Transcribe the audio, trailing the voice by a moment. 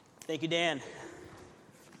Thank you, Dan.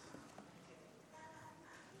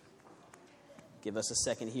 Give us a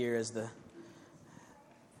second here as the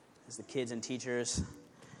kids and teachers.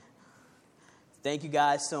 Thank you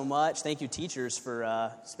guys so much. Thank you, teachers,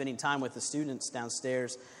 for spending time with the students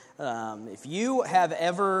downstairs. If you have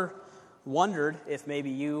ever wondered if maybe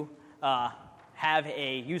you have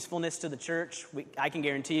a usefulness to the church, I can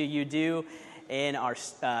guarantee you do. In our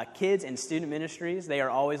kids and student ministries, they are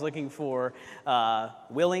always looking for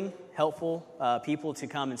willing, helpful people to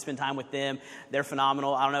come and spend time with them. They're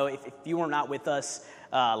phenomenal. I don't know if you were not with us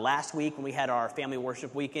last week when we had our family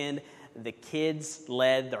worship weekend. The kids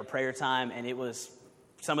led our prayer time, and it was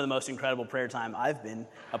some of the most incredible prayer time I've been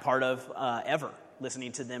a part of ever.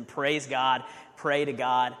 Listening to them praise God, pray to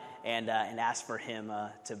God, and ask for Him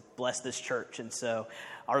to bless this church. And so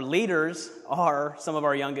our leaders are some of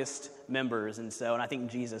our youngest members, and I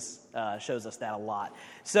think Jesus shows us that a lot.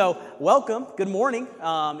 So welcome, good morning.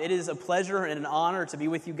 It is a pleasure and an honor to be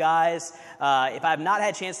with you guys. If I have not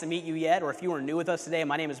had a chance to meet you yet, or if you are new with us today,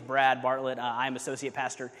 my name is Bartlett. I'm associate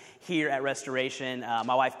pastor here at Restoration.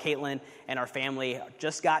 My wife Caitlin and our family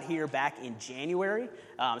just got here back in January,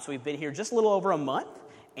 so we've been here just a little over a month.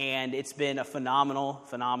 And it's been a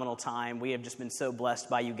phenomenal time. We have just been so blessed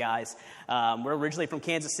by you guys. We're originally from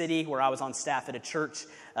Kansas City, where I was on staff at a church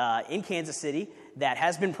in Kansas City that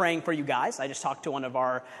has been praying for you guys. I just talked to one of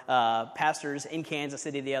our pastors in Kansas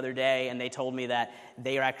City the other day, and they told me that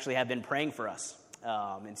they actually have been praying for us.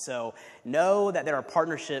 And so know that there are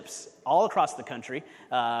partnerships all across the country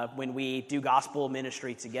when we do gospel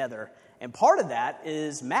ministry together. And part of that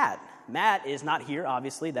is Matt. Matt is not here,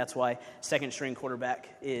 obviously. That's why second string quarterback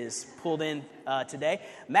is pulled in today.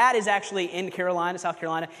 Matt is actually in South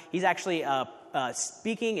Carolina. He's actually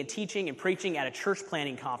speaking and teaching and preaching at a church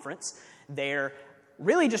planting conference. They're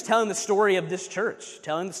really just telling the story of this church,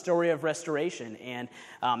 telling the story of Restoration, and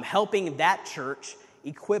helping that church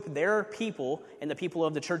equip their people and the people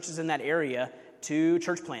of the churches in that area to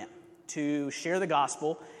church plant, to share the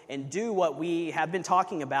gospel, and do what we have been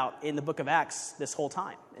talking about in the book of Acts this whole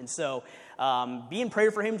time. And so be in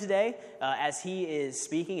prayer for him today as he is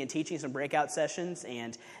speaking and teaching some breakout sessions,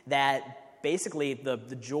 and that basically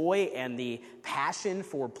the joy and the passion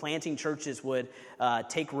for planting churches would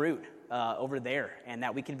take root over there, and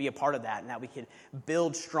that we can be a part of that, and that we can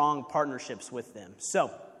build strong partnerships with them.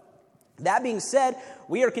 So that being said,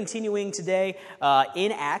 we are continuing today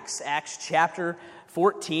in Acts chapter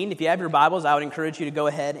 14. If you have your Bibles, I would encourage you to go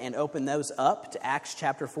ahead and open those up to Acts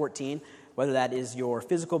chapter 14, whether that is your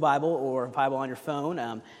physical Bible or Bible on your phone.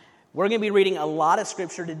 We're going to be reading a lot of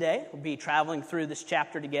Scripture today. We'll be traveling through this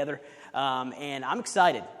chapter together, and I'm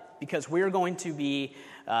excited because we're going to be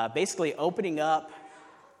basically opening up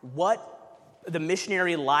what the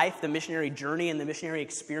missionary life, the missionary journey, and the missionary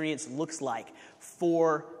experience looks like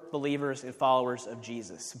for believers and followers of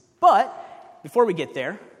Jesus. But before we get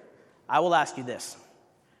there, I will ask you this.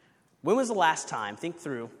 When was the last time, think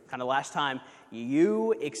through, kind of last time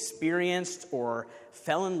you experienced or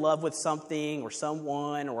fell in love with something or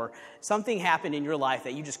someone, or something happened in your life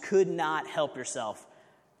that you just could not help yourself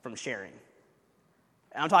from sharing?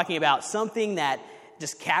 And I'm talking about something that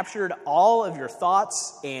just captured all of your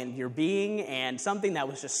thoughts and your being, and something that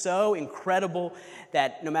was just so incredible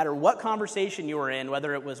that no matter what conversation you were in,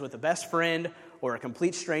 whether it was with a best friend or a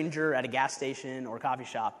complete stranger at a gas station or a coffee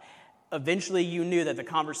shop, eventually you knew that the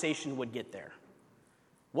conversation would get there.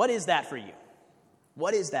 What is that for you?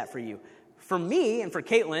 What is that for you? For me and for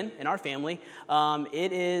Caitlin and our family,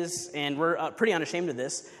 it is, and we're pretty unashamed of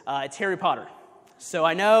this, it's Harry Potter. So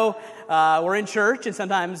I know we're in church, and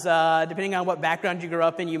sometimes, depending on what background you grew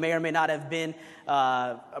up in, you may or may not have been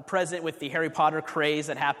present with the Harry Potter craze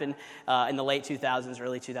that happened in the late 2000s,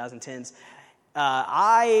 early 2010s.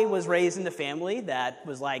 I was raised in a family that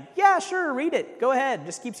was like, yeah, sure, read it. Go ahead.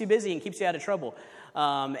 Just keeps you busy and keeps you out of trouble.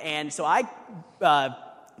 And so I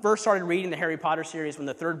first started reading the Harry Potter series when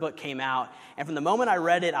the third book came out. And from the moment I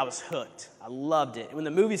read it, I was hooked. I loved it. And when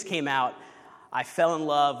the movies came out, I fell in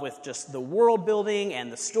love with just the world building and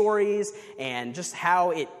the stories, and just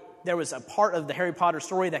how there was a part of the Harry Potter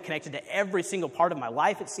story that connected to every single part of my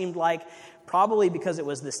life, it seemed like. Probably because it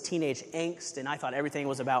was this teenage angst, and I thought everything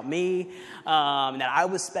was about me, and that I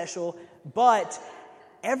was special. But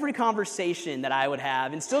every conversation that I would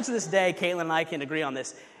have, and still to this day, Caitlin and I can agree on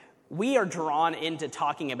this, we are drawn into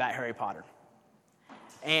talking about Harry Potter.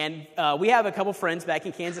 And we have a couple friends back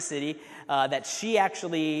in Kansas City that she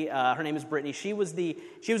actually, her name is Brittany, she was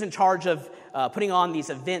in charge of putting on these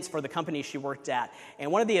events for the company she worked at.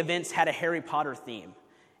 And one of the events had a Harry Potter theme.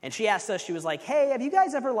 And she asked us, she was like, hey, have you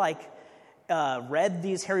guys ever read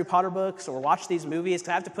these Harry Potter books or watched these movies,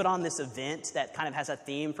 because I have to put on this event that kind of has a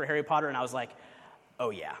theme for Harry Potter, and I was like, oh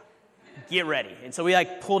yeah, get ready. And so we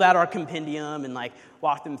pulled out our compendium and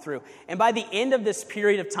walked them through. And by the end of this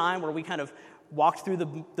period of time where we kind of walked through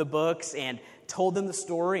the books and told them the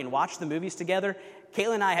story and watched the movies together,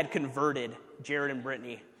 Caitlin and I had converted Jared and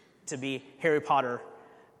Brittany to be Harry Potter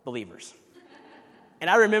believers. And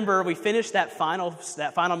I remember we finished that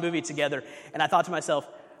final movie together, and I thought to myself,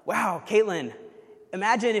 wow, Caitlin,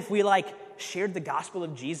 imagine if we shared the gospel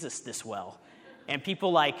of Jesus this well, and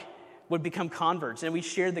people would become converts, and we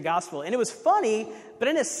shared the gospel. And it was funny, but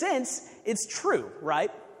in a sense, it's true, right?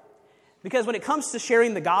 Because when it comes to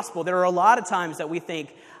sharing the gospel, there are a lot of times that we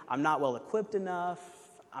think, I'm not well equipped enough,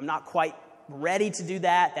 I'm not quite ready to do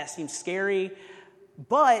that, that seems scary.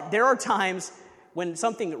 But there are times when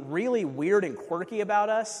something really weird and quirky about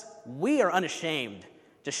us, we are unashamed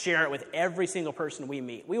to share it with every single person we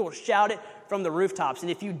meet. We will shout it from the rooftops.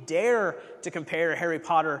 And if you dare to compare Harry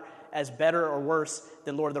Potter as better or worse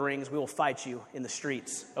than Lord of the Rings, we will fight you in the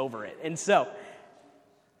streets over it. And so,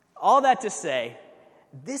 all that to say,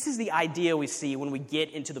 this is the idea we see when we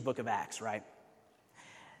get into the book of Acts, right?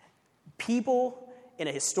 People in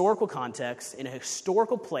a historical context, in a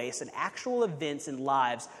historical place, and actual events and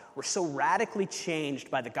lives were so radically changed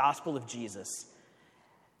by the gospel of Jesus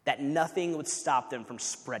that nothing would stop them from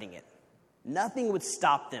spreading it. Nothing would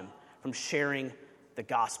stop them from sharing the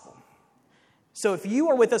gospel. So if you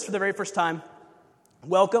are with us for the very first time,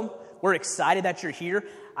 welcome. We're excited that you're here.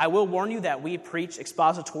 I will warn you that we preach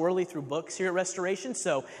expositorily through books here at Restoration.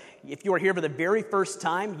 So if you are here for the very first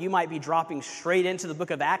time, you might be dropping straight into the book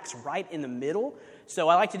of Acts right in the middle. So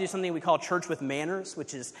I like to do something we call Church with Manners,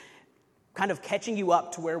 which is kind of catching you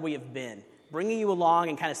up to where we have been, bringing you along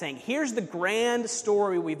and kind of saying, here's the grand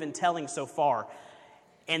story we've been telling so far,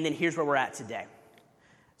 and then here's where we're at today.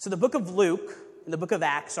 So the book of Luke and the book of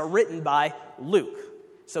Acts are written by Luke.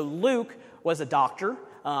 So Luke was a doctor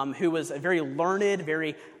who was a very learned,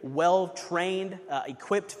 very well-trained,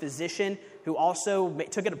 equipped physician who also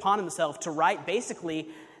took it upon himself to write basically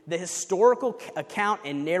the historical account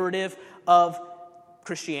and narrative of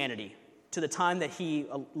Christianity to the time that he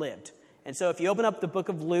lived. And so if you open up the book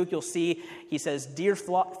of Luke, you'll see he says, Dear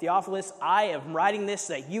Theophilus, I am writing this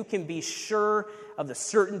so that you can be sure of the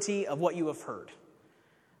certainty of what you have heard.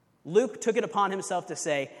 Luke took it upon himself to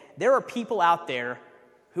say, there are people out there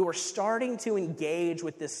who are starting to engage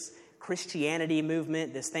with this Christianity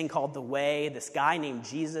movement, this thing called the Way, this guy named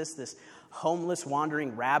Jesus, this homeless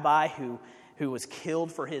wandering rabbi who was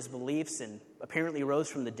killed for his beliefs and apparently rose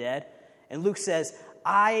from the dead. And Luke says,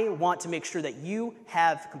 I want to make sure that you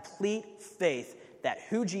have complete faith that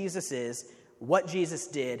who Jesus is, what Jesus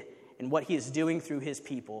did, and what he is doing through his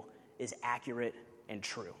people is accurate and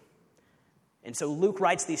true. And so Luke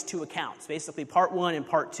writes these two accounts, basically part 1 and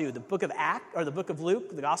part 2. The book of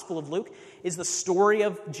Luke, the Gospel of Luke, is the story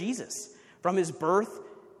of Jesus, from his birth,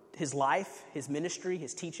 his life, his ministry,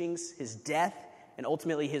 his teachings, his death, and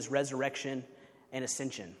ultimately his resurrection and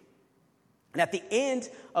ascension. And at the end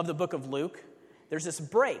of the book of Luke, there's this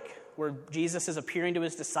break where Jesus is appearing to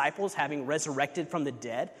his disciples, having resurrected from the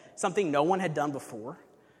dead, something no one had done before.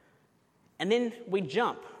 And then we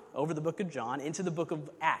jump over the book of John into the book of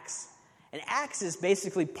Acts. And Acts is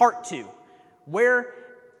basically part 2. Where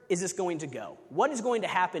is this going to go? What is going to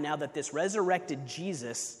happen now that this resurrected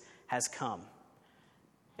Jesus has come?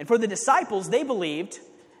 And for the disciples, they believed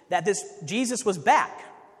that this Jesus was back,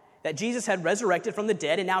 that Jesus had resurrected from the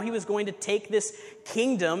dead, and now he was going to take this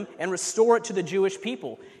kingdom and restore it to the Jewish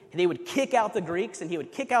people. And they would kick out the Greeks, and he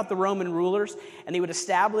would kick out the Roman rulers, and they would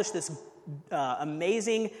establish this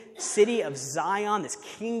amazing city of Zion, this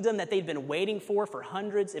kingdom that they'd been waiting for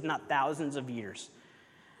hundreds, if not thousands of years.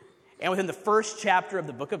 And within the first chapter of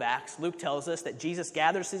the book of Acts, Luke tells us that Jesus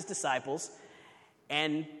gathers his disciples,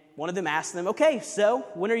 and one of them asks them, okay, so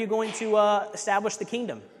when are you going to establish the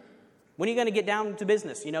kingdom? When are you going to get down to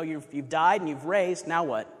business? You know, you've died and you've raised, now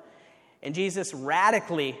what? And Jesus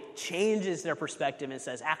radically changes their perspective and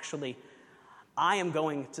says, actually, I am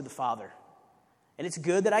going to the Father. And it's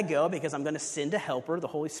good that I go because I'm going to send a helper, the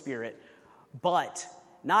Holy Spirit. But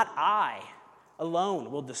not I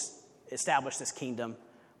alone will establish this kingdom,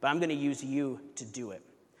 but I'm going to use you to do it.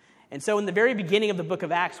 And so in the very beginning of the book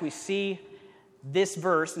of Acts, we see this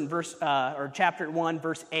verse in chapter 1,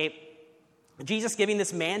 verse 8, Jesus giving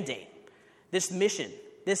this mandate, this mission,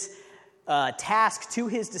 this task to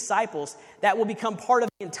his disciples that will become part of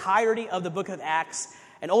the entirety of the book of Acts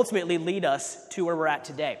and ultimately lead us to where we're at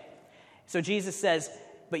today. So Jesus says,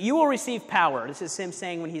 but you will receive power. This is him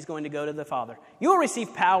saying when he's going to go to the Father. You will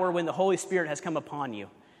receive power when the Holy Spirit has come upon you.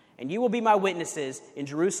 And you will be my witnesses in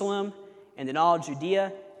Jerusalem and in all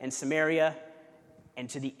Judea and Samaria and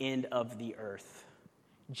to the end of the earth.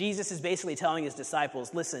 Jesus is basically telling his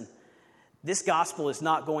disciples, listen, this gospel is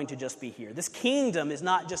not going to just be here. This kingdom is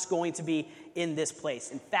not just going to be in this place.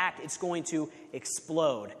 In fact, it's going to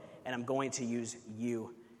explode, and I'm going to use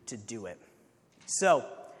you to do it. So,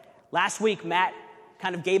 last week, Matt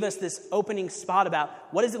kind of gave us this opening spot about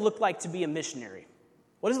what does it look like to be a missionary?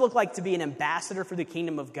 What does it look like to be an ambassador for the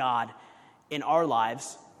kingdom of God in our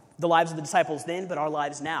lives, the lives of the disciples then, but our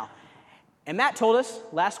lives now? And Matt told us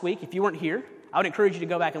last week, if you weren't here, I would encourage you to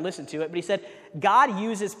go back and listen to it, but he said, God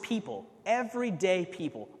uses people, everyday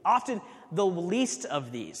people, often the least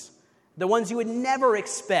of these, the ones you would never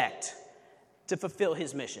expect to fulfill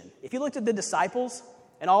his mission. If you looked at the disciples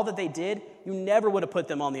and all that they did, you never would have put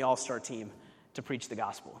them on the all-star team to preach the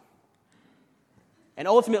gospel. And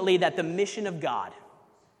ultimately, that the mission of God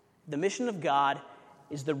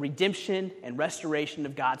is the redemption and restoration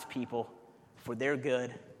of God's people for their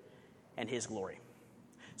good and his glory.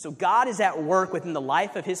 So God is at work within the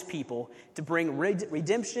life of his people to bring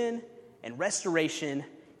redemption and restoration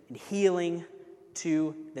and healing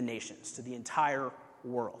to the nations, to the entire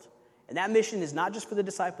world. And that mission is not just for the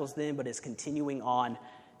disciples then, but is continuing on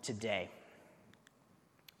today.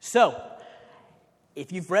 So,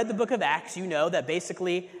 if you've read the book of Acts, you know that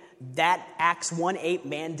basically that Acts 1:8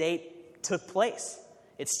 mandate took place.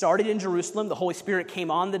 It started in Jerusalem. The Holy Spirit came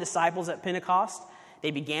on the disciples at Pentecost.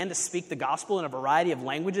 They began to speak the gospel in a variety of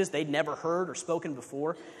languages they'd never heard or spoken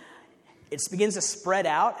before. It begins to spread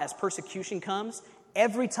out as persecution comes.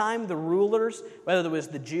 Every time the rulers, whether it was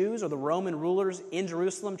the Jews or the Roman rulers in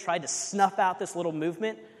Jerusalem, tried to snuff out this little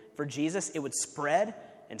movement for Jesus, it would spread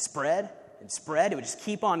and spread and spread. It would just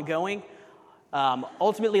keep on going,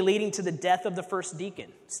 ultimately leading to the death of the first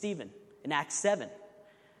deacon, Stephen, in Acts 7.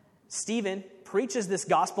 Stephen preaches this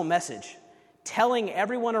gospel message, telling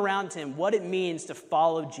everyone around him what it means to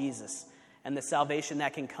follow Jesus and the salvation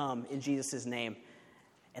that can come in Jesus' name.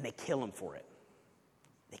 And they kill him for it.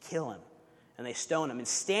 They kill him and they stone him. And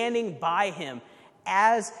standing by him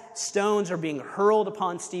as stones are being hurled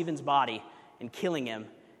upon Stephen's body and killing him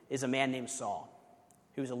is a man named Saul,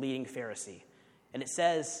 who was a leading Pharisee. And it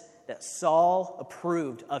says that Saul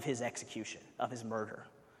approved of his execution, of his murder.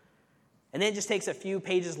 And then it just takes a few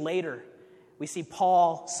pages later, we see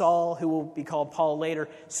Saul, who will be called Paul later.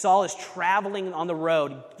 Saul is traveling on the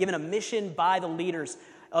road, given a mission by the leaders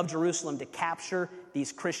of Jerusalem to capture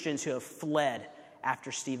these Christians who have fled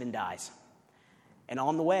after Stephen dies. And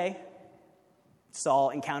on the way,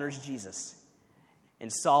 Saul encounters Jesus.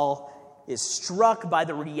 And Saul is struck by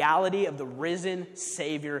the reality of the risen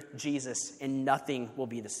Savior, Jesus, and nothing will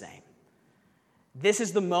be the same. This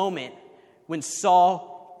is the moment when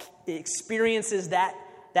Saul experiences that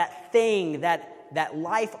thing, that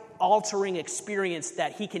life-altering experience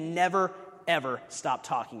that he can never, ever stop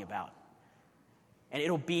talking about. And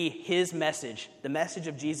it'll be his message, the message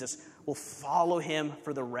of Jesus, will follow him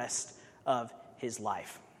for the rest of his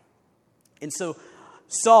life. And so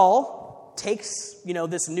Saul takes,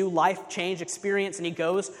 this new life change experience, and he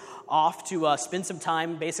goes off to spend some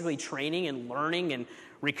time basically training and learning and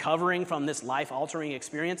recovering from this life-altering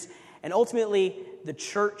experience. And ultimately, the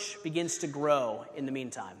church begins to grow in the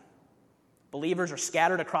meantime. Believers are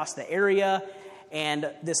scattered across the area, and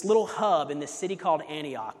this little hub in this city called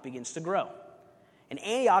Antioch begins to grow. And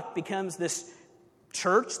Antioch becomes this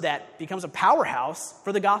church that becomes a powerhouse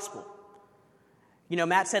for the gospel.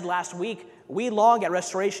 Matt said last week, we long at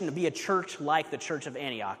Restoration to be a church like the Church of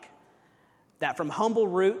Antioch. That from humble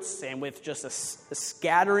roots and with just a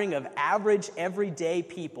scattering of average, everyday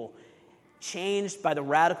people, changed by the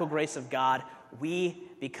radical grace of God, we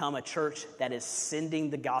become a church that is sending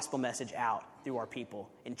the gospel message out through our people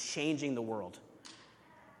and changing the world.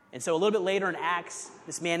 And so a little bit later in Acts,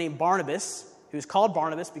 this man named Barnabas, who's called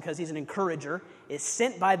Barnabas because he's an encourager, is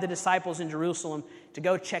sent by the disciples in Jerusalem to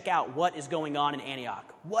go check out what is going on in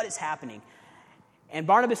Antioch. What is happening? And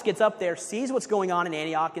Barnabas gets up there, sees what's going on in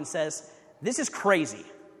Antioch, and says, this is crazy.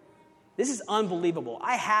 This is unbelievable.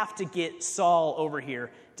 I have to get Saul over here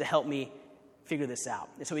to help me figure this out.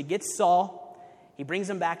 And so he gets Saul, he brings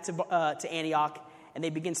him back to Antioch, and they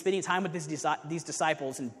begin spending time with these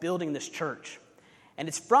disciples and building this church. And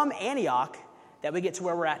it's from Antioch that we get to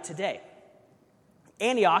where we're at today.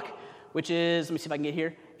 Antioch, which is, let me see if I can get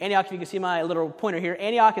here. Antioch, if you can see my little pointer here,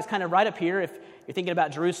 Antioch is kind of right up here if you're thinking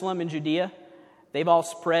about Jerusalem and Judea. They've all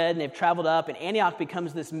spread and they've traveled up, and Antioch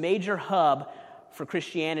becomes this major hub for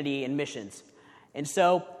Christianity and missions. And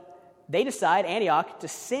so they decide, Antioch, to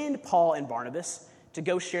send Paul and Barnabas to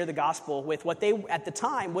go share the gospel with what they, at the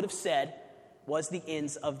time, would have said was the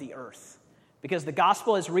ends of the earth. Because the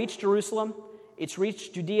gospel has reached Jerusalem, It's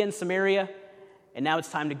reached Judea and Samaria, and now it's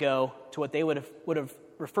time to go to what they would have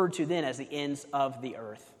referred to then as the ends of the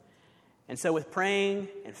earth. And so with praying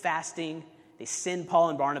and fasting, they send Paul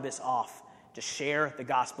and Barnabas off to share the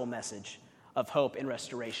gospel message of hope and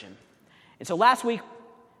restoration. And so last week,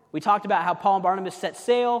 we talked about how Paul and Barnabas set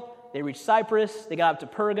sail, they reached Cyprus, they got up to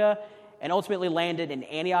Perga, and ultimately landed in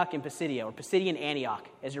Antioch in Pisidia, or Pisidian Antioch,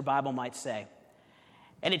 as your Bible might say.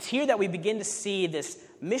 And it's here that we begin to see this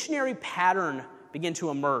missionary pattern begin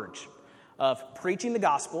to emerge of preaching the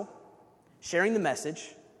gospel, sharing the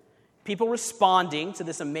message, people responding to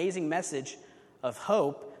this amazing message of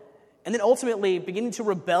hope, and then ultimately beginning to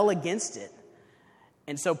rebel against it.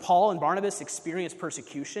 And so Paul and Barnabas experience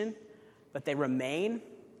persecution, but they remain.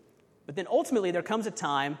 But then ultimately there comes a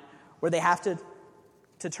time where they have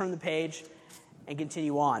to turn the page and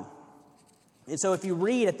continue on. And so if you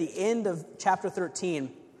read at the end of chapter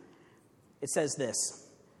 13, it says this.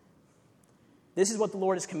 This is what the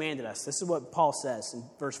Lord has commanded us. This is what Paul says in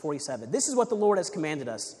verse 47. This is what the Lord has commanded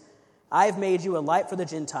us. I have made you a light for the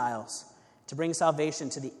Gentiles to bring salvation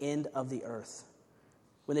to the end of the earth.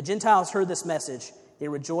 When the Gentiles heard this message, they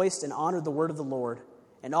rejoiced and honored the word of the Lord,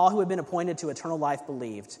 and all who had been appointed to eternal life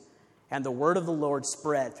believed. And the word of the Lord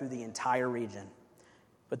spread through the entire region.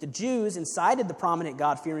 But the Jews incited the prominent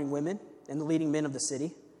God-fearing women and the leading men of the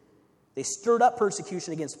city. They stirred up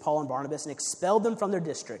persecution against Paul and Barnabas and expelled them from their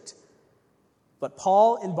district. But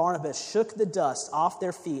Paul and Barnabas shook the dust off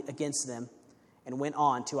their feet against them and went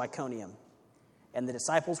on to Iconium. And the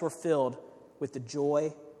disciples were filled with the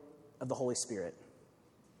joy of the Holy Spirit.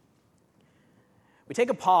 We take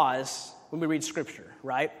a pause when we read Scripture,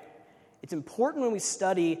 right? It's important when we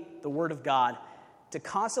study the Word of God to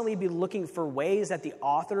constantly be looking for ways that the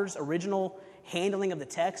author's original handling of the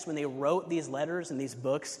text, when they wrote these letters and these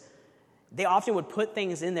books, they often would put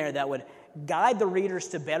things in there that would guide the readers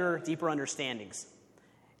to better, deeper understandings.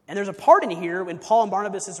 And there's a part in here in Paul and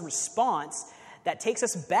Barnabas' response that takes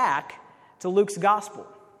us back to Luke's gospel.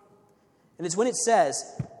 And it's when it says,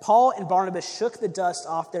 Paul and Barnabas shook the dust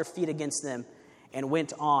off their feet against them and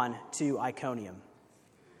went on to Iconium.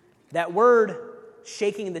 That word,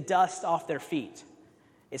 shaking the dust off their feet,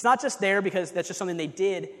 it's not just there because that's just something they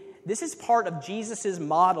did. This is part of Jesus'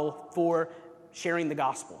 model for sharing the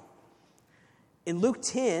gospel. In Luke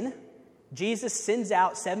 10, Jesus sends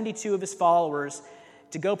out 72 of his followers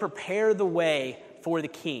to go prepare the way for the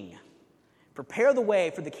king. Prepare the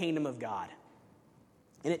way for the kingdom of God.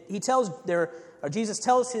 And Jesus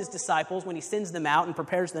tells his disciples when he sends them out and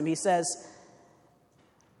prepares them, he says,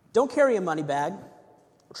 don't carry a money bag,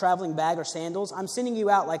 or traveling bag, or sandals. I'm sending you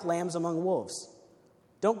out like lambs among wolves.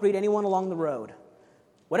 Don't greet anyone along the road.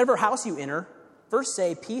 Whatever house you enter, first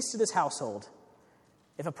say, peace to this household.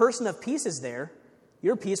 If a person of peace is there,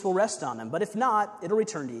 your peace will rest on them. But if not, it'll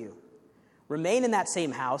return to you. Remain in that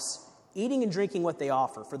same house, eating and drinking what they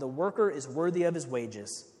offer, for the worker is worthy of his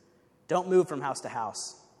wages. Don't move from house to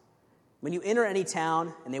house. When you enter any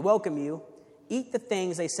town and they welcome you, eat the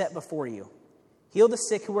things they set before you. Heal the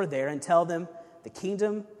sick who are there and tell them the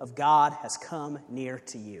kingdom of God has come near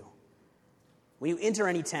to you. When you enter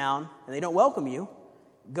any town and they don't welcome you,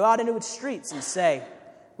 go out into its streets and say,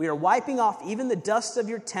 we are wiping off even the dust of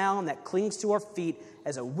your town that clings to our feet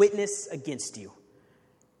as a witness against you.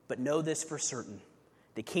 But know this for certain,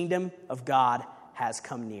 the kingdom of God has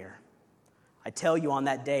come near. I tell you, on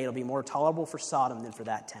that day it'll be more tolerable for Sodom than for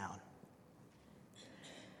that town.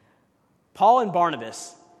 Paul and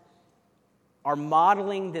Barnabas are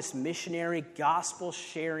modeling this missionary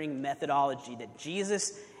gospel-sharing methodology that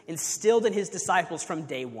Jesus instilled in his disciples from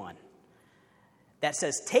day one. That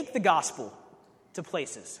says, take the gospel to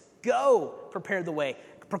places. Go prepare the way.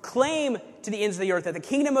 Proclaim to the ends of the earth that the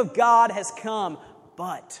kingdom of God has come.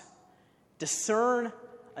 But discern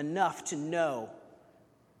enough to know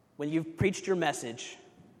when you've preached your message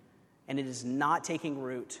and it is not taking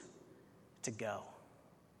root to go.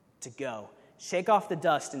 To go. Shake off the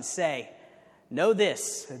dust and say, know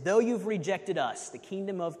this, though you've rejected us, the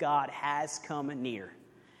kingdom of God has come near.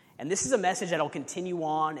 And this is a message that will continue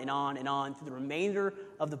on and on and on through the remainder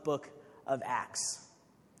of the book of Acts.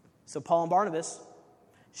 So Paul and Barnabas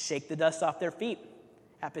shake the dust off their feet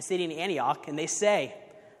at Pisidian Antioch, and they say,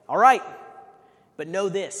 all right, but know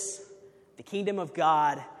this, the kingdom of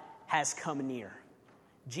God has come near.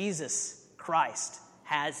 Jesus Christ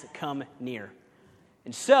has come near.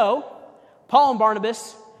 And so, Paul and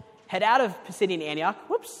Barnabas head out of Pisidian Antioch.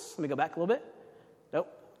 Whoops, let me go back a little bit. Nope,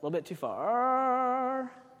 a little bit too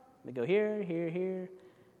far. Let me go here, here, here.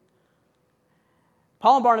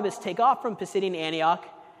 Paul and Barnabas take off from Pisidian Antioch,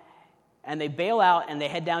 and they bail out, and they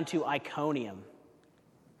head down to Iconium.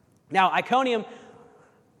 Now, Iconium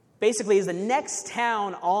basically is the next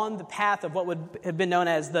town on the path of what would have been known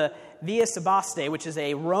as the Via Sebaste, which is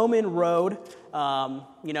a Roman road.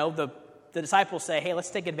 The disciples say, hey,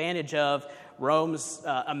 let's take advantage of Rome's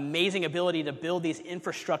amazing ability to build these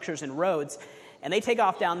infrastructures and roads. And they take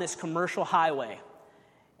off down this commercial highway.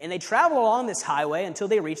 And they travel along this highway until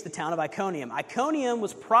they reach the town of Iconium. Iconium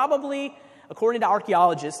was probably, according to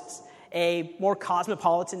archaeologists, a more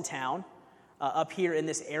cosmopolitan town up here in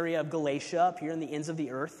this area of Galatia, up here in the ends of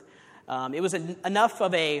the earth. It was enough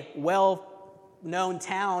of a well-known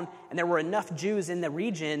town, and there were enough Jews in the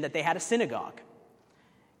region that they had a synagogue.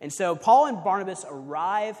 And so Paul and Barnabas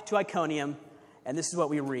arrive to Iconium, and this is what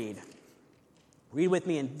we read. Read with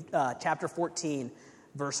me in chapter 14,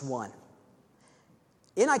 verse 1.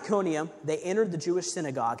 In Iconium, they entered the Jewish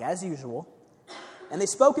synagogue as usual, and they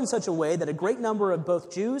spoke in such a way that a great number of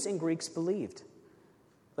both Jews and Greeks believed.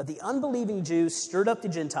 But the unbelieving Jews stirred up the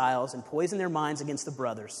Gentiles and poisoned their minds against the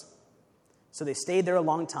brothers. So they stayed there a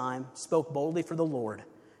long time, spoke boldly for the Lord,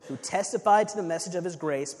 who testified to the message of his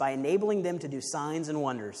grace by enabling them to do signs and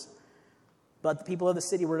wonders. But the people of the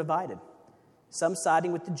city were divided, some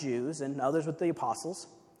siding with the Jews and others with the apostles.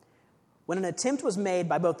 When an attempt was made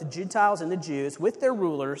by both the Gentiles and the Jews with their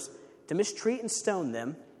rulers to mistreat and stone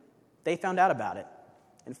them, they found out about it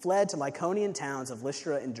and fled to Lycaonian towns of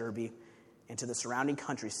Lystra and Derbe and to the surrounding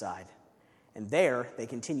countryside. And there they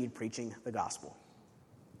continued preaching the gospel.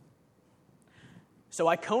 So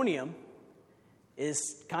Iconium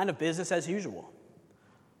is kind of business as usual.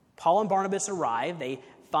 Paul and Barnabas arrive. They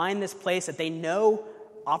find this place that they know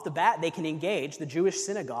off the bat they can engage, the Jewish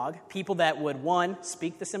synagogue, people that would, one,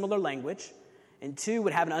 speak the similar language, and two,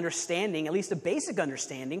 would have an understanding, at least a basic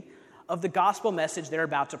understanding, of the gospel message they're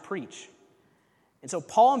about to preach. And so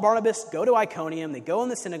Paul and Barnabas go to Iconium, they go in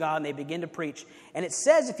the synagogue, and they begin to preach. And it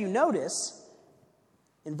says, if you notice,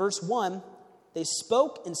 in verse 1, they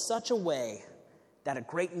spoke in such a way that a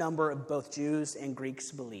great number of both Jews and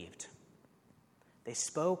Greeks believed. They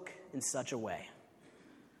spoke in such a way.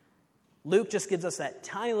 Luke just gives us that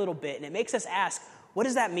tiny little bit, and it makes us ask, what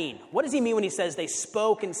does that mean? What does he mean when he says they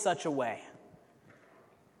spoke in such a way?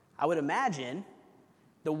 I would imagine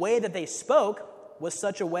the way that they spoke was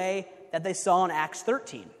such a way that they saw in Acts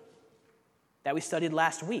 13 that we studied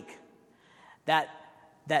last week. That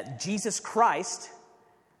Jesus Christ,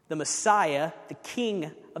 the Messiah, the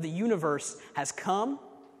King of the universe, has come,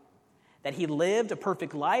 that he lived a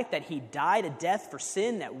perfect life, that he died a death for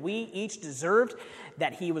sin that we each deserved,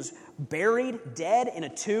 that he was buried dead in a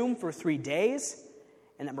tomb for 3 days,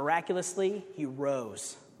 and that miraculously he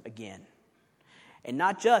rose again. And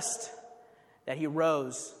not just that he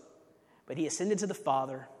rose, but he ascended to the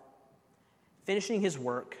Father, finishing his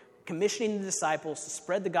work, commissioning the disciples to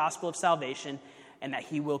spread the gospel of salvation, and that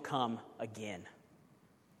he will come again.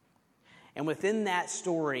 And within that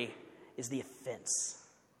story is the offense.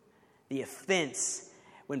 The offense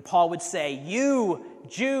when Paul would say, you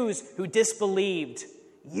Jews who disbelieved,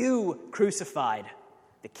 you crucified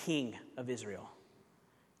the King of Israel.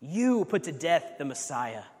 You put to death the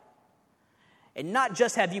Messiah. And not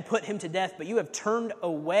just have you put him to death, but you have turned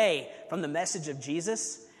away from the message of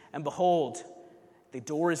Jesus. And behold, the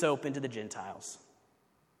door is open to the Gentiles.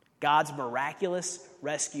 God's miraculous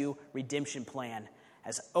rescue redemption plan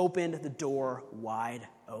has opened the door wide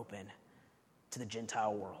open to the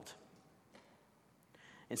Gentile world.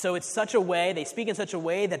 And so it's such a way, they speak in such a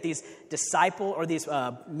way that these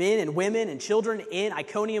men and women and children in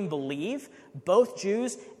Iconium believe, both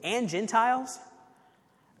Jews and Gentiles.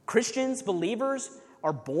 Christians, believers,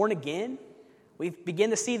 are born again. We begin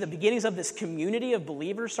to see the beginnings of this community of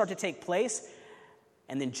believers start to take place.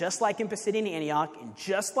 And then just like in Pisidian Antioch, and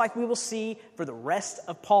just like we will see for the rest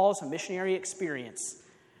of Paul's missionary experience,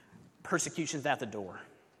 persecution's at the door.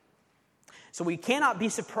 So we cannot be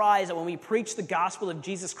surprised that when we preach the gospel of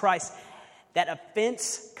Jesus Christ, that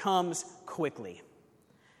offense comes quickly.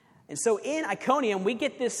 And so in Iconium, we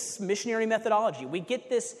get this missionary methodology. We get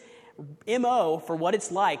this MO for what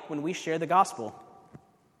it's like when we share the gospel.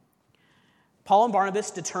 Paul and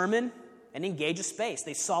Barnabas determine and engage a space.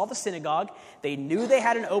 They saw the synagogue. They knew they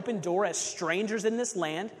had an open door as strangers in this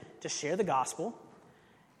land to share the gospel.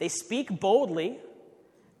 They speak boldly,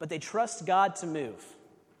 but they trust God to move.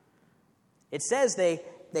 It says they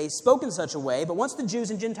spoke in such a way, but once the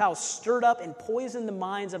Jews and Gentiles stirred up and poisoned the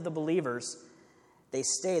minds of the believers, they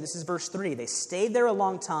stayed. This is verse 3. They stayed there a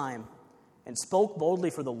long time and spoke boldly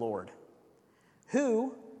for the Lord,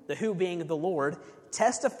 who, the who being the Lord,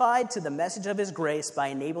 testified to the message of his grace by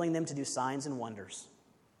enabling them to do signs and wonders.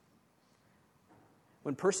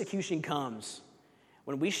 When persecution comes,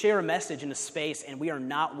 when we share a message in a space and we are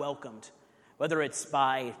not welcomed, whether it's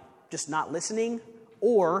by just not listening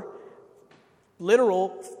or literal,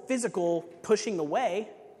 physical pushing away,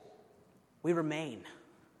 we remain.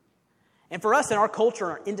 And for us in our culture,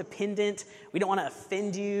 our independent, we don't want to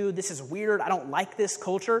offend you, this is weird, I don't like this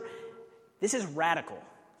culture, this is radical.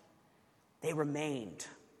 They remained.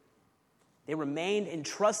 They remained and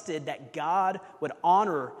trusted that God would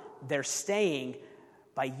honor their staying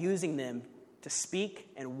by using them to speak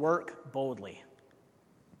and work boldly.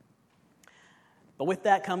 But with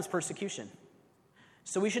that comes persecution.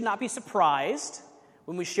 So we should not be surprised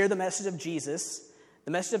when we share the message of Jesus,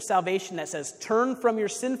 the message of salvation that says, turn from your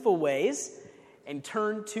sinful ways and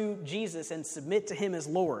turn to Jesus and submit to him as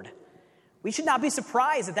Lord. We should not be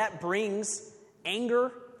surprised that that brings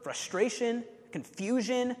anger, frustration,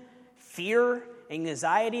 confusion, fear,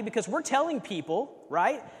 anxiety, because we're telling people,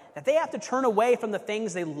 right, that they have to turn away from the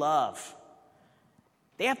things they love.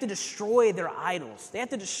 They have to destroy their idols. They have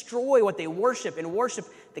to destroy what they worship and worship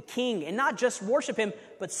the King, and not just worship him,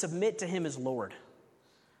 but submit to him as Lord.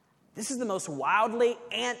 This is the most wildly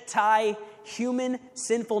anti-human,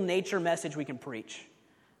 sinful nature message we can preach.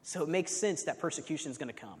 So it makes sense that persecution is going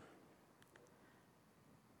to come.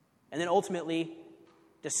 And then ultimately,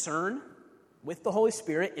 discern with the Holy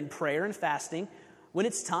Spirit in prayer and fasting when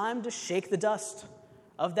it's time to shake the dust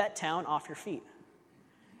of that town off your feet.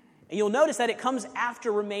 And you'll notice that it comes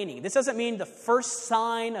after remaining. This doesn't mean the first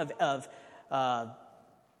sign of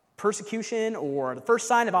persecution or the first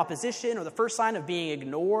sign of opposition or the first sign of being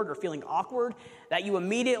ignored or feeling awkward that you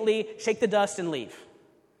immediately shake the dust and leave.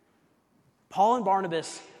 Paul and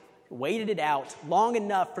Barnabas waited it out long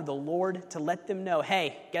enough for the Lord to let them know,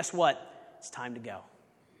 hey, guess what? It's time to go.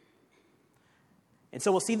 And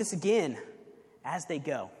so we'll see this again as they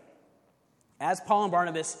go. As Paul and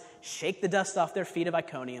Barnabas shake the dust off their feet of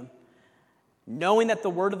Iconium, knowing that the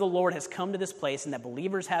word of the Lord has come to this place and that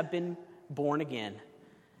believers have been born again,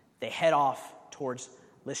 they head off towards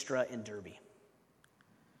Lystra and Derbe.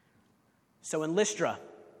 So in Lystra,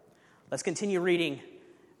 let's continue reading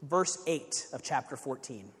verse 8 of chapter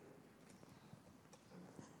 14.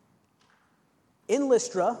 In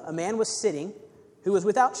Lystra, a man was sitting who was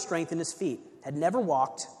without strength in his feet, had never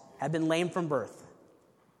walked, had been lame from birth.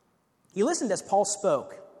 He listened as Paul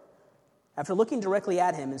spoke. After looking directly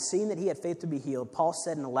at him and seeing that he had faith to be healed, Paul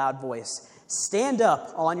said in a loud voice, "Stand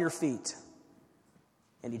up on your feet."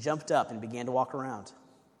 And he jumped up and began to walk around.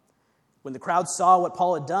 When the crowd saw what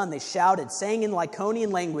Paul had done, they shouted, saying in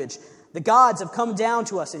Lycaonian language, "The gods have come down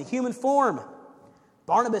to us in human form."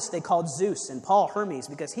 Barnabas they called Zeus, and Paul Hermes,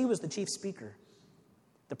 because he was the chief speaker.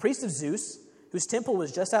 The priest of Zeus, whose temple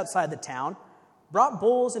was just outside the town, brought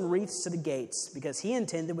bulls and wreaths to the gates, because he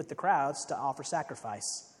intended with the crowds to offer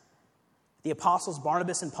sacrifice. The apostles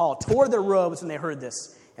Barnabas and Paul tore their robes when they heard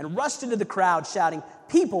this, and rushed into the crowd, shouting,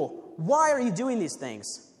 "People, why are you doing these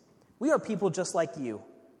things? We are people just like you,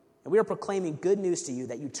 and we are proclaiming good news to you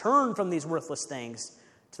that you turn from these worthless things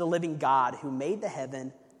to the living God who made the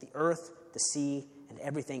heaven, the earth, the sea, and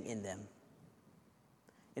everything in them.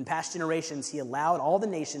 In past generations, he allowed all the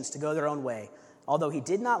nations to go their own way, although he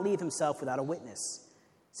did not leave himself without a witness,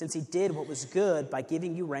 since he did what was good by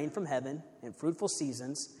giving you rain from heaven and fruitful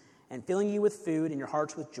seasons, and filling you with food and your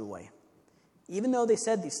hearts with joy. Even though they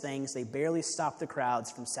said these things, they barely stopped the crowds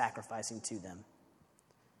from sacrificing to them.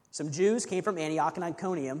 Some Jews came from Antioch and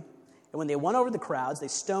Iconium, and when they won over the crowds, they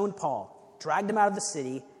stoned Paul, dragged him out of the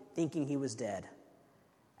city, thinking he was dead.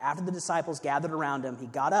 After the disciples gathered around him, he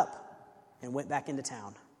got up and went back into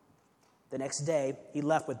town. The next day, he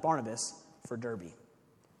left with Barnabas for Derbe.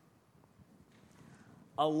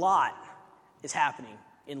 A lot is happening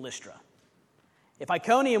in Lystra. If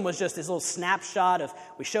Iconium was just this little snapshot of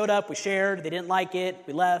we showed up, we shared, they didn't like it,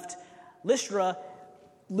 we left, Lystra,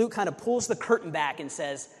 Luke kind of pulls the curtain back and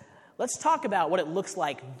says, let's talk about what it looks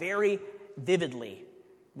like very vividly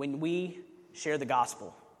when we share the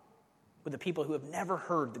gospel with the people who have never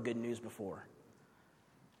heard the good news before.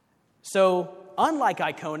 So, unlike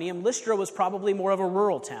Iconium, Lystra was probably more of a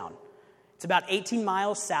rural town. It's about 18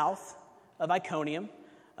 miles south of Iconium.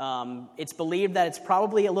 It's believed that it's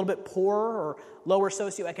probably a little bit poorer or lower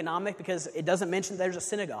socioeconomic because it doesn't mention that there's a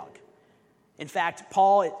synagogue. In fact,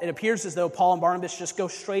 it appears as though Paul and Barnabas just go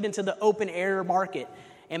straight into the open air market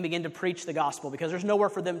and begin to preach the gospel because there's nowhere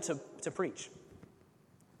for them to preach.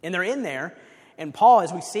 And they're in there, and Paul,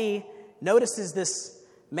 as we see, notices this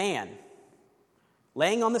man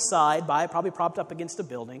laying on the side, probably propped up against a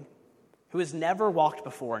building, who has never walked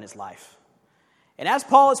before in his life. And as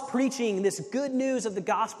Paul is preaching this good news of the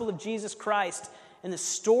gospel of Jesus Christ and the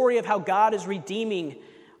story of how God is redeeming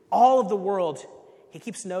all of the world, he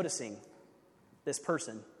keeps noticing this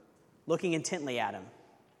person, looking intently at him.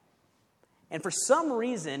 And for some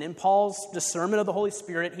reason, in Paul's discernment of the Holy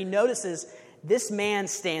Spirit, he notices this man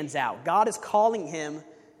stands out. God is calling him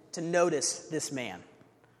to notice this man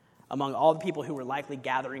among all the people who were likely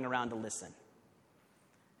gathering around to listen.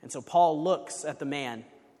 And so Paul looks at the man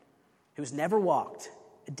who's never walked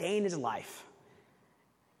a day in his life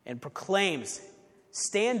and proclaims,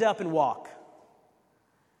 "Stand up and walk."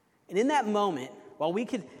 And in that moment, while we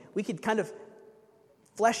could kind of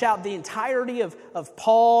flesh out the entirety of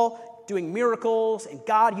Paul doing miracles and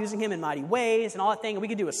God using him in mighty ways and all that thing, and we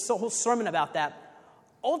could do a whole sermon about that,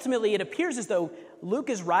 ultimately it appears as though Luke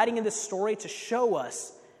is writing in this story to show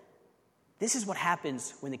us this is what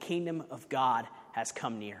happens when the kingdom of God has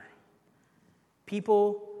come near.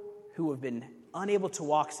 People who have been unable to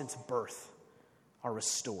walk since birth are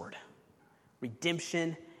restored.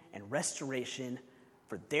 Redemption and restoration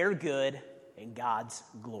for their good and God's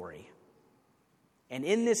glory. And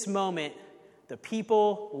in this moment, the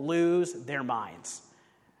people lose their minds.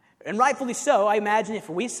 And rightfully so. I imagine if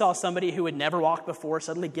we saw somebody who had never walked before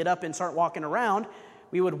suddenly get up and start walking around,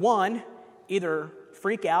 we would, one, either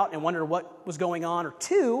freak out and wonder what was going on, or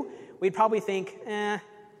two, we'd probably think, this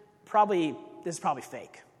is probably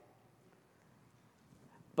fake.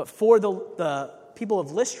 But for the people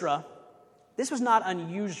of Lystra, this was not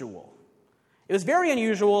unusual. It was very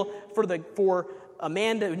unusual for a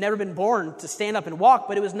man that had never been born to stand up and walk,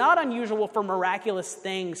 but it was not unusual for miraculous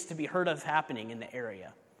things to be heard of happening in the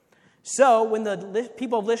area. So when the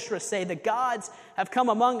people of Lystra say, "The gods have come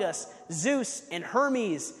among us," Zeus and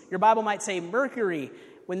Hermes, your Bible might say Mercury,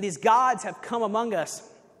 when these gods have come among us,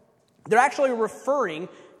 they're actually referring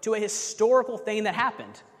to a historical thing that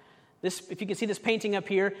happened. This, if you can see this painting up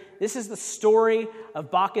here, this is the story of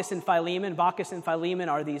Bacchus and Philemon. Bacchus and Philemon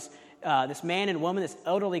are this man and woman, this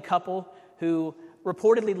elderly couple who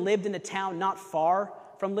reportedly lived in a town not far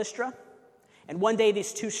from Lystra. And one day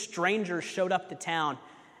these two strangers showed up to town,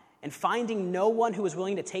 and finding no one who was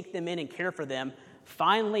willing to take them in and care for them,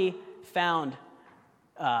 finally found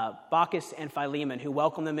Bacchus and Philemon, who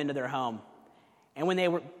welcomed them into their home. And when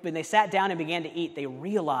they sat down and began to eat, they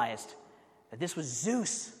realized that this was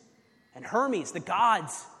Zeus and Hermes, the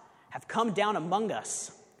gods, have come down among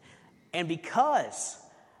us. And because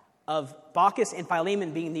of Bacchus and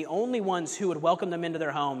Philemon being the only ones who would welcome them into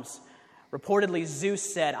their homes, reportedly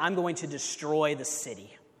Zeus said, "I'm going to destroy the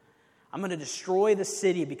city. I'm going to destroy the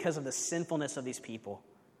city because of the sinfulness of these people."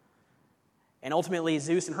 And ultimately,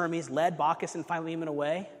 Zeus and Hermes led Bacchus and Philemon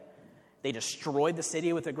away. They destroyed the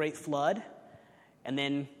city with a great flood. And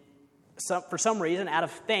then, for some reason, out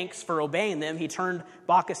of thanks for obeying them, he turned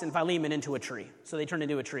Bacchus and Philemon into a tree. So they turned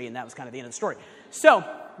into a tree, and that was kind of the end of the story. So,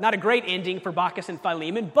 not a great ending for Bacchus and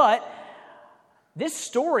Philemon, but this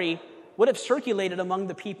story would have circulated among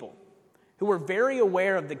the people who were very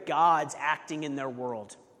aware of the gods acting in their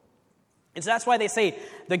world. And so that's why they say,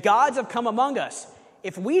 "The gods have come among us."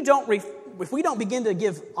 If we don't begin to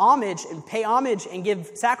give homage and pay homage and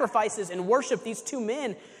give sacrifices and worship these two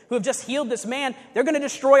men who have just healed this man, they're going to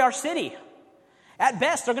destroy our city. At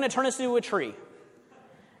best, they're going to turn us into a tree.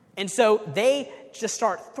 And so they just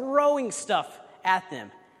start throwing stuff at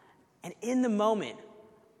them. And in the moment,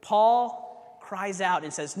 Paul cries out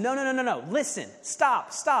and says, no, listen,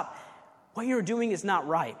 stop. What you're doing is not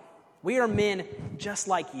right. We are men just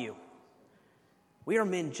like you. We are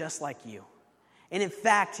men just like you. And in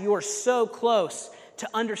fact, you are so close to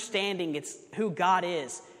understanding it's who God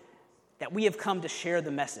is that we have come to share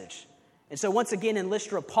the message. And so once again in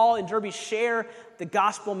Lystra, Paul and Derbe share the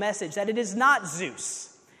gospel message that it is not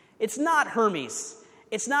Zeus. It's not Hermes.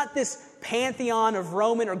 It's not this pantheon of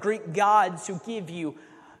Roman or Greek gods who give you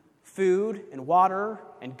food and water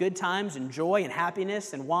and good times and joy and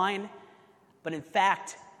happiness and wine. But in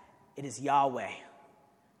fact, it is Yahweh,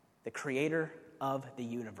 the creator of the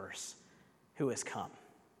universe, who has come.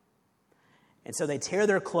 And so they tear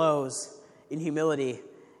their clothes in humility,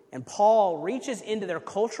 and Paul reaches into their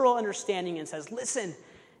cultural understanding and says, "Listen,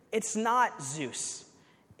 it's not Zeus,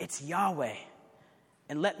 it's Yahweh.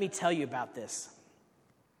 And let me tell you about this."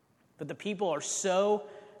 But the people are so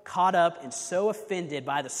caught up and so offended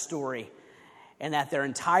by the story, and that their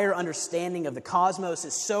entire understanding of the cosmos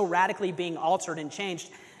is so radically being altered and changed,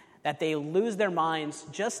 that they lose their minds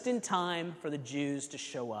just in time for the Jews to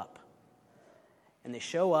show up. And they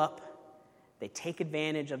show up, they take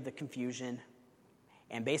advantage of the confusion,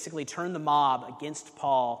 and basically turn the mob against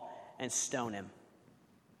Paul and stone him.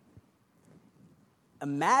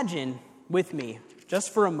 Imagine with me,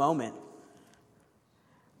 just for a moment,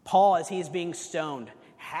 Paul, as he is being stoned,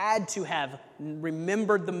 had to have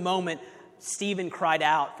remembered the moment Stephen cried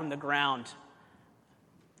out from the ground,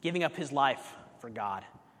 giving up his life for God.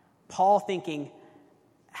 Paul thinking,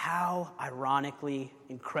 How ironically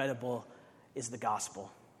incredible is the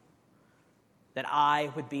gospel that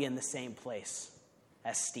I would be in the same place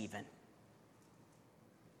as Stephen.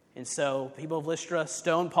 And so people of Lystra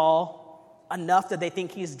stone Paul enough that they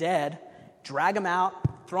think he's dead, drag him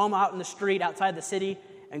out, throw him out in the street outside the city,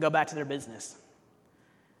 and go back to their business.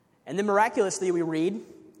 And then miraculously, we read,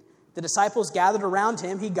 the disciples gathered around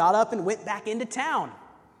him. He got up and went back into town.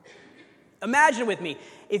 Imagine with me,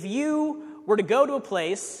 if you were to go to a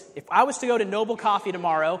place, if I was to go to Noble Coffee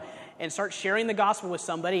tomorrow and start sharing the gospel with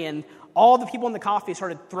somebody, and all the people in the coffee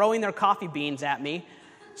started throwing their coffee beans at me,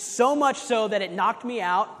 so much so that it knocked me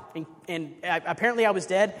out, and apparently I was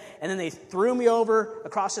dead, and then they threw me over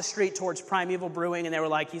across the street towards Primeval Brewing, and they were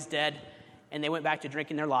like, he's dead, and they went back to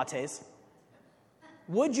drinking their lattes.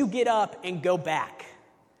 Would you get up and go back?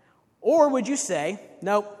 Or would you say,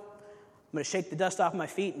 nope, I'm going to shake the dust off my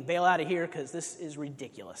feet and bail out of here because this is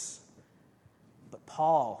ridiculous? But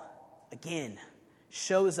Paul, again,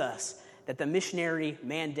 shows us that the missionary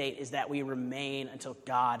mandate is that we remain until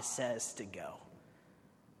God says to go.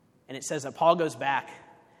 And it says that Paul goes back,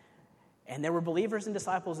 and there were believers and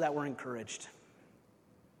disciples that were encouraged.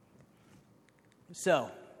 So,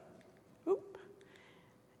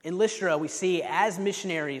 in Lystra, we see as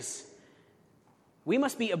missionaries, we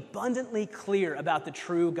must be abundantly clear about the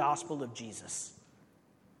true gospel of Jesus.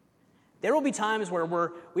 There will be times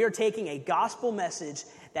where we are taking a gospel message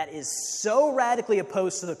that is so radically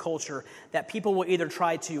opposed to the culture that people will either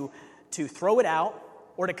try to throw it out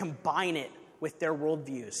or to combine it with their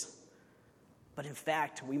worldviews. But in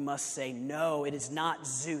fact, we must say, no, it is not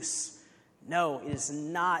Zeus. No, it is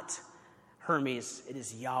not Hermes. It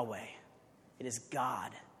is Yahweh. It is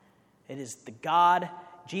God. It is the God,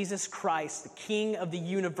 Jesus Christ, the King of the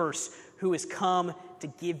universe, who has come to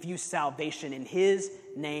give you salvation in his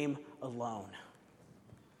name alone.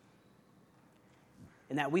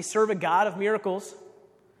 And that we serve a God of miracles,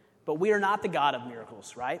 but we are not the God of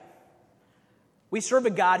miracles, right? We serve a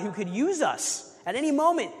God who could use us at any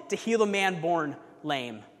moment to heal a man born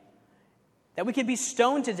lame. That we could be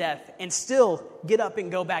stoned to death and still get up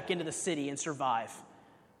and go back into the city and survive.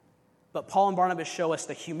 But Paul and Barnabas show us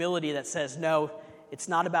the humility that says, no, it's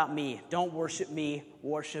not about me. Don't worship me.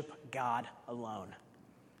 Worship God alone.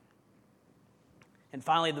 And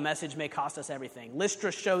finally, the message may cost us everything.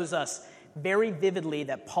 Lystra shows us very vividly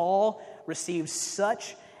that Paul received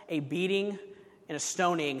such a beating and a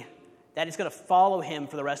stoning that is going to follow him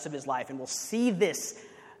for the rest of his life. And we'll see this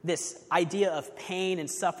idea of pain and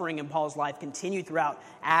suffering in Paul's life continue throughout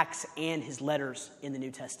Acts and his letters in the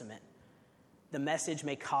New Testament. The message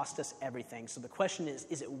may cost us everything. So the question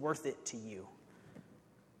is it worth it to you?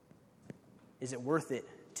 Is it worth it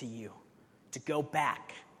to you to go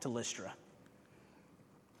back to Lystra?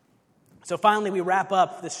 So finally, we wrap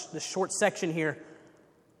up this short section here.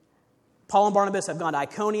 Paul and Barnabas have gone to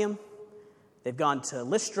Iconium. They've gone to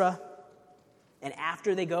Lystra. And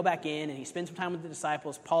after they go back in and he spends some time with the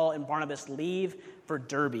disciples, Paul and Barnabas leave for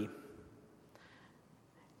Derbe.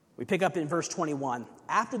 We pick up in verse 21.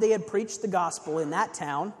 After they had preached the gospel in that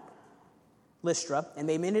town, Lystra, and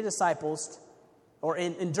they made many disciples, or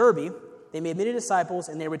in Derbe, they made many disciples,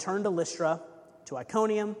 and they returned to Lystra, to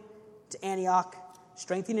Iconium, to Antioch,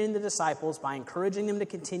 strengthening the disciples by encouraging them to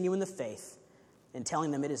continue in the faith and telling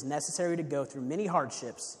them it is necessary to go through many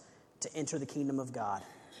hardships to enter the kingdom of God.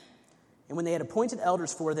 And when they had appointed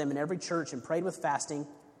elders for them in every church and prayed with fasting,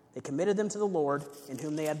 they committed them to the Lord in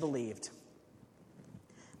whom they had believed.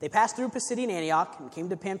 They passed through Pisidian Antioch and came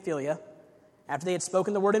to Pamphylia. After they had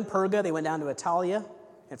spoken the word in Perga, they went down to Attalia,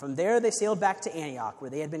 and from there they sailed back to Antioch, where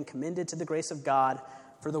they had been commended to the grace of God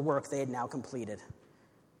for the work they had now completed.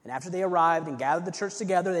 And after they arrived and gathered the church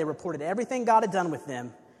together, they reported everything God had done with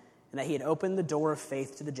them, and that he had opened the door of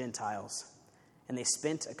faith to the Gentiles. And they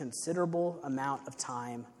spent a considerable amount of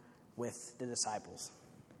time with the disciples.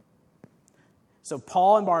 So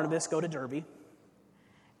Paul and Barnabas go to Derbe,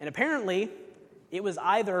 and apparently it was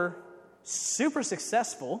either super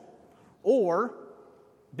successful or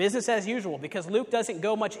business as usual, because Luke doesn't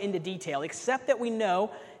go much into detail, except that we know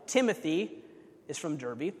Timothy is from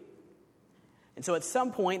Derbe. And so at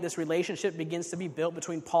some point, this relationship begins to be built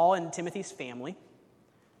between Paul and Timothy's family.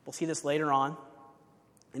 We'll see this later on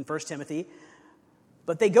in 1 Timothy.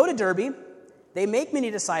 But they go to Derbe, they make many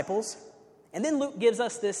disciples, and then Luke gives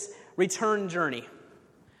us this return journey.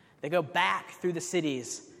 They go back through the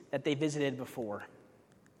cities that they visited before.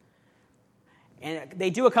 And they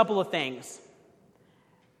do a couple of things.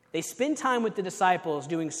 They spend time with the disciples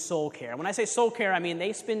doing soul care. When I say soul care, I mean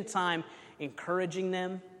they spend time encouraging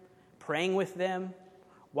them, praying with them,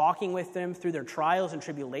 walking with them through their trials and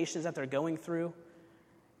tribulations that they're going through.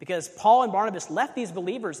 Because Paul and Barnabas left these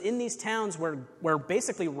believers in these towns where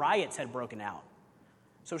basically riots had broken out.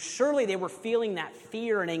 So surely they were feeling that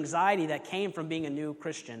fear and anxiety that came from being a new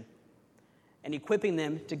Christian and equipping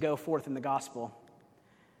them to go forth in the gospel.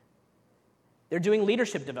 They're doing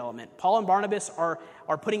leadership development. Paul and Barnabas are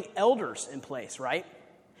putting elders in place, right?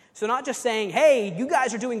 So not just saying, hey, you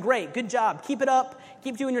guys are doing great, good job, keep it up,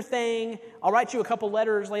 keep doing your thing, I'll write you a couple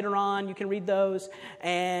letters later on, you can read those,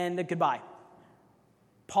 and goodbye.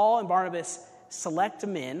 Paul and Barnabas select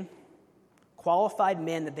men, qualified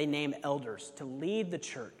men that they name elders, to lead the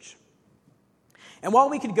church. And while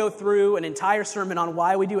we could go through an entire sermon on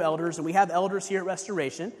why we do elders, and we have elders here at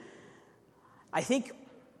Restoration, I think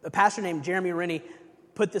a pastor named Jeremy Rennie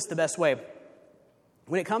put this the best way.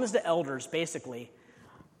 When it comes to elders, basically,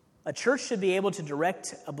 a church should be able to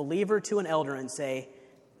direct a believer to an elder and say,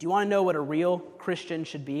 do you want to know what a real Christian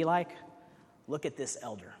should be like? Look at this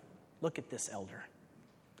elder. Look at this elder.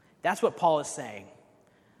 That's what Paul is saying.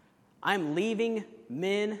 I'm leaving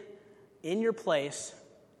men in your place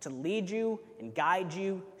to lead you and guide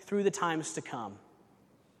you through the times to come.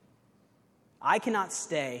 I cannot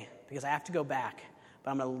stay because I have to go back,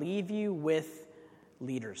 but I'm going to leave you with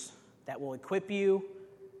leaders that will equip you,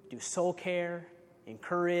 do soul care,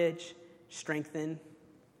 encourage, strengthen.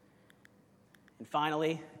 And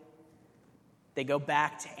finally, they go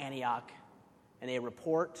back to Antioch and they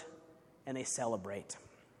report and they celebrate.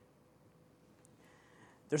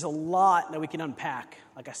 There's a lot that we can unpack,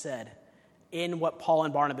 like I said, in what Paul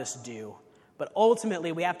and Barnabas do. But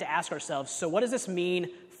ultimately, we have to ask ourselves, so what does this mean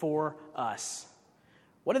for us?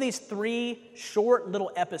 What are these 3 short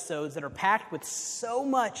little episodes that are packed with so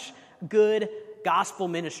much good gospel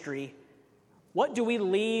ministry? What do we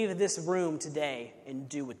leave this room today and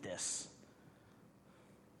do with this?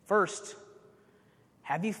 First,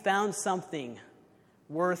 have you found something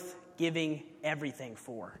worth giving everything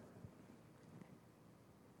for?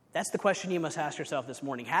 That's the question you must ask yourself this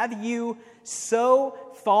morning. Have you so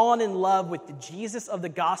fallen in love with the Jesus of the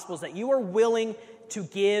Gospels that you are willing to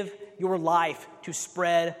give your life to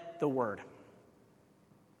spread the word?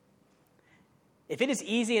 If it is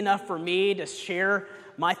easy enough for me to share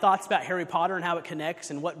my thoughts about Harry Potter and how it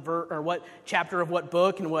connects and what chapter of what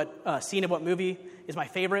book and what scene of what movie is my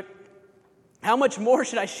favorite, how much more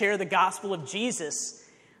should I share the gospel of Jesus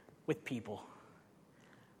with people?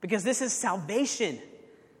 Because this is salvation.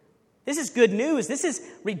 This is good news. This is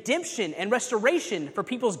redemption and restoration for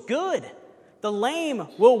people's good. The lame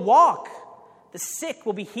will walk. The sick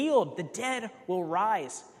will be healed. The dead will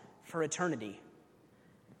rise for eternity.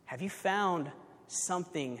 Have you found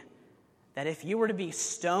something that if you were to be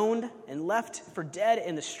stoned and left for dead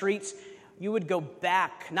in the streets, you would go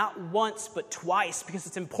back, not once, but twice, because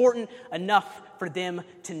it's important enough for them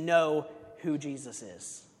to know who Jesus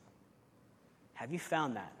is? Have you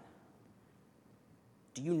found that?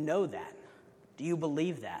 Do you know that? Do you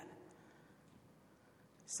believe that?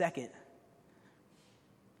 Second,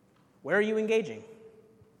 where are you engaging?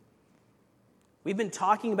 We've been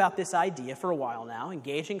talking about this idea for a while now,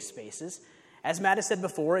 engaging spaces. As Matt has said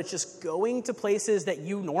before, it's just going to places that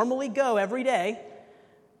you normally go every day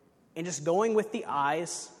and just going with the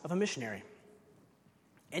eyes of a missionary.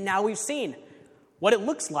 And now we've seen what it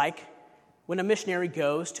looks like when a missionary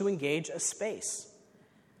goes to engage a space.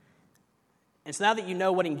 And so now that you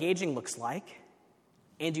know what engaging looks like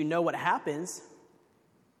and you know what happens,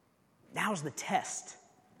 now's the test.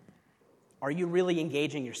 Are you really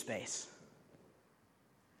engaging your space?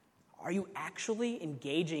 Are you actually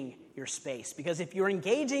engaging your space? Because if you're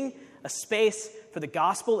engaging a space for the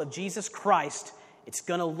gospel of Jesus Christ, it's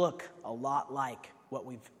going to look a lot like what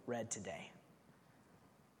we've read today.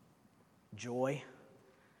 Joy,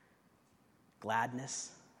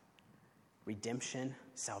 gladness, redemption,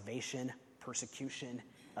 salvation, persecution,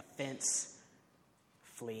 offense,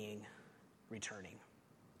 fleeing, returning.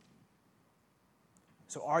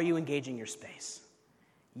 So are you engaging your space?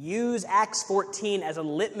 Use Acts 14 as a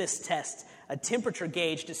litmus test, a temperature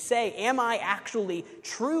gauge to say, am I actually,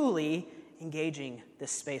 truly engaging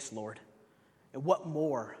this space, Lord? And what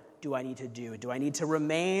more do I need to do? Do I need to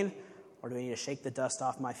remain, or do I need to shake the dust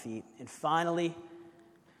off my feet? And finally,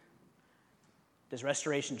 does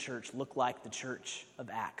Restoration Church look like the church of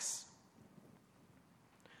Acts?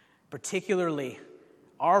 Particularly,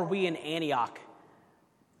 are we in Antioch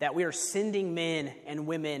that we are sending men and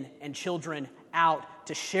women and children out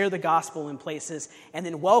to share the gospel in places and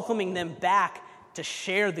then welcoming them back to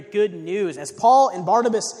share the good news? As Paul and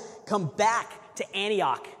Barnabas come back to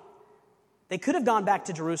Antioch, they could have gone back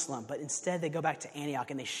to Jerusalem, but instead they go back to Antioch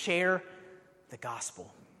and they share the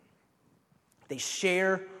gospel. They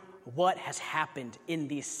share what has happened in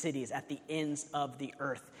these cities at the ends of the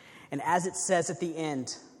earth. And as it says at the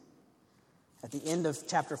end of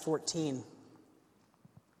chapter 14,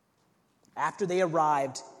 after they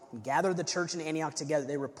arrived and gathered the church in Antioch together,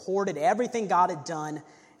 they reported everything God had done,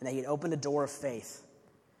 and they had opened a door of faith.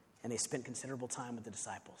 And they spent considerable time with the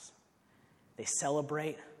disciples. They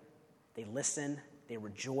celebrate, they listen, they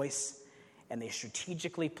rejoice, and they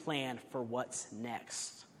strategically plan for what's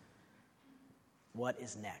next. What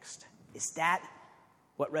is next? Is that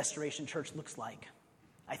what Restoration Church looks like?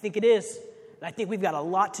 I think it is. And I think we've got a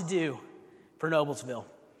lot to do for Noblesville.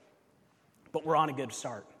 But we're on a good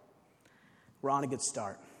start. We're on a good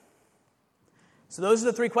start. So those are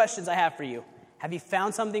the three questions I have for you. Have you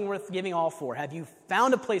found something worth giving all for? Have you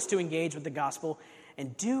found a place to engage with the gospel?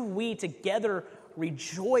 And do we together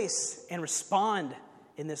rejoice and respond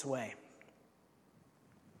in this way?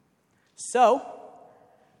 So,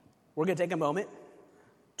 we're going to take a moment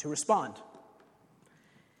to respond.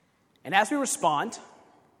 And as we respond,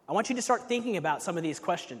 I want you to start thinking about some of these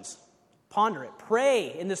questions. Ponder it.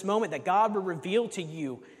 Pray in this moment that God will reveal to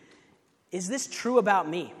you, is this true about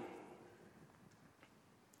me?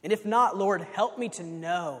 And if not, Lord, help me to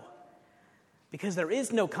know, because there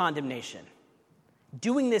is no condemnation.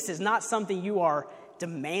 Doing this is not something you are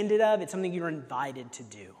demanded of, it's something you're invited to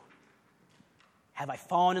do. Have I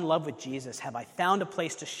fallen in love with Jesus? Have I found a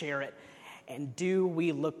place to share it? And do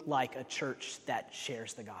we look like a church that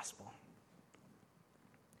shares the gospel?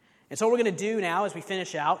 And so what we're going to do now as we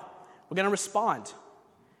finish out, we're going to respond.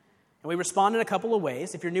 And we respond in a couple of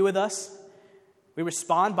ways. If you're new with us, we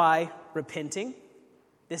respond by repenting.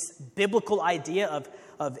 This biblical idea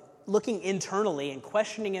of looking internally and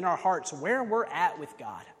questioning in our hearts where we're at with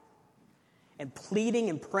God. And pleading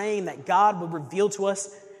and praying that God would reveal to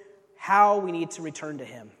us how we need to return to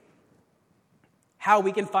Him. How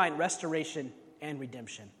we can find restoration and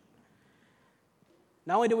redemption.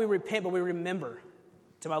 Not only do we repent, but we remember.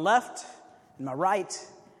 To my left and my right,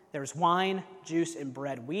 there's wine, juice, and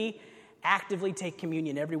bread. We actively take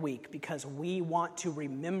communion every week because we want to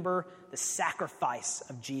remember the sacrifice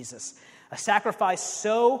of Jesus. A sacrifice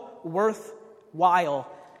so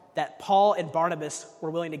worthwhile that Paul and Barnabas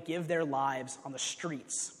were willing to give their lives on the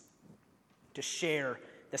streets to share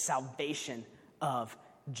the salvation of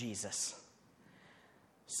Jesus.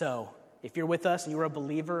 So, if you're with us and you're a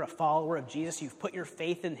believer, a follower of Jesus, you've put your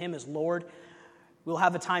faith in Him as Lord, we'll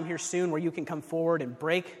have a time here soon where you can come forward and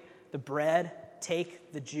break the bread,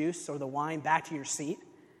 take the juice or the wine back to your seat.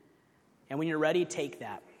 And when you're ready, take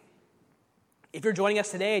that. If you're joining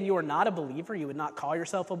us today and you are not a believer, you would not call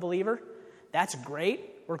yourself a believer, that's great.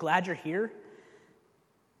 We're glad you're here.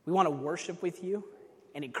 We want to worship with you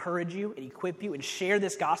and encourage you and equip you and share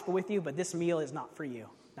this gospel with you, but this meal is not for you.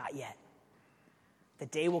 Not yet. The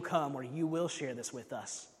day will come where you will share this with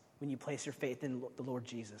us when you place your faith in the Lord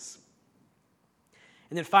Jesus.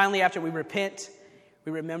 And then finally, after we repent,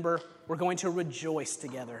 we remember we're going to rejoice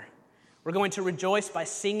together. We're going to rejoice by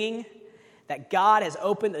singing that God has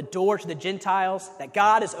opened a door to the Gentiles, that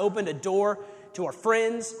God has opened a door to our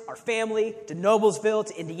friends, our family, to Noblesville,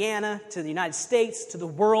 to Indiana, to the United States, to the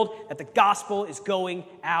world, that the gospel is going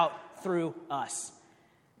out through us.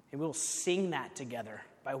 And we'll sing that together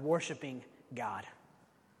by worshiping God.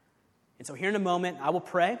 And so here in a moment, I will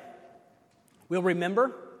pray. We'll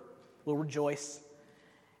remember, we'll rejoice,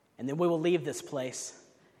 and then we will leave this place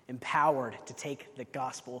empowered to take the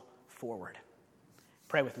gospel forward.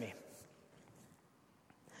 Pray with me.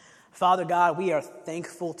 Father God, we are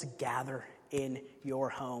thankful to gather in your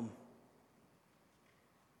home.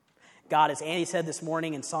 God, as Andy said this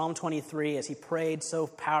morning in Psalm 23, as he prayed so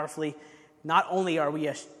powerfully, not only are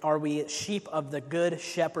we sheep of the good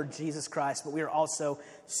shepherd, Jesus Christ, but we are also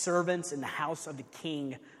servants in the house of the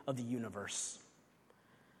King of the universe.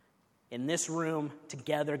 In this room,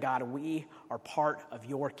 together, God, we are part of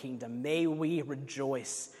your kingdom. May we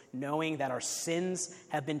rejoice, knowing that our sins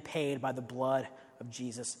have been paid by the blood of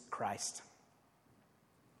Jesus Christ.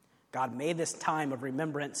 God, may this time of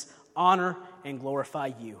remembrance honor and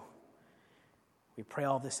glorify you. We pray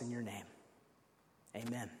all this in your name.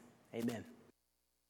 Amen. Amen.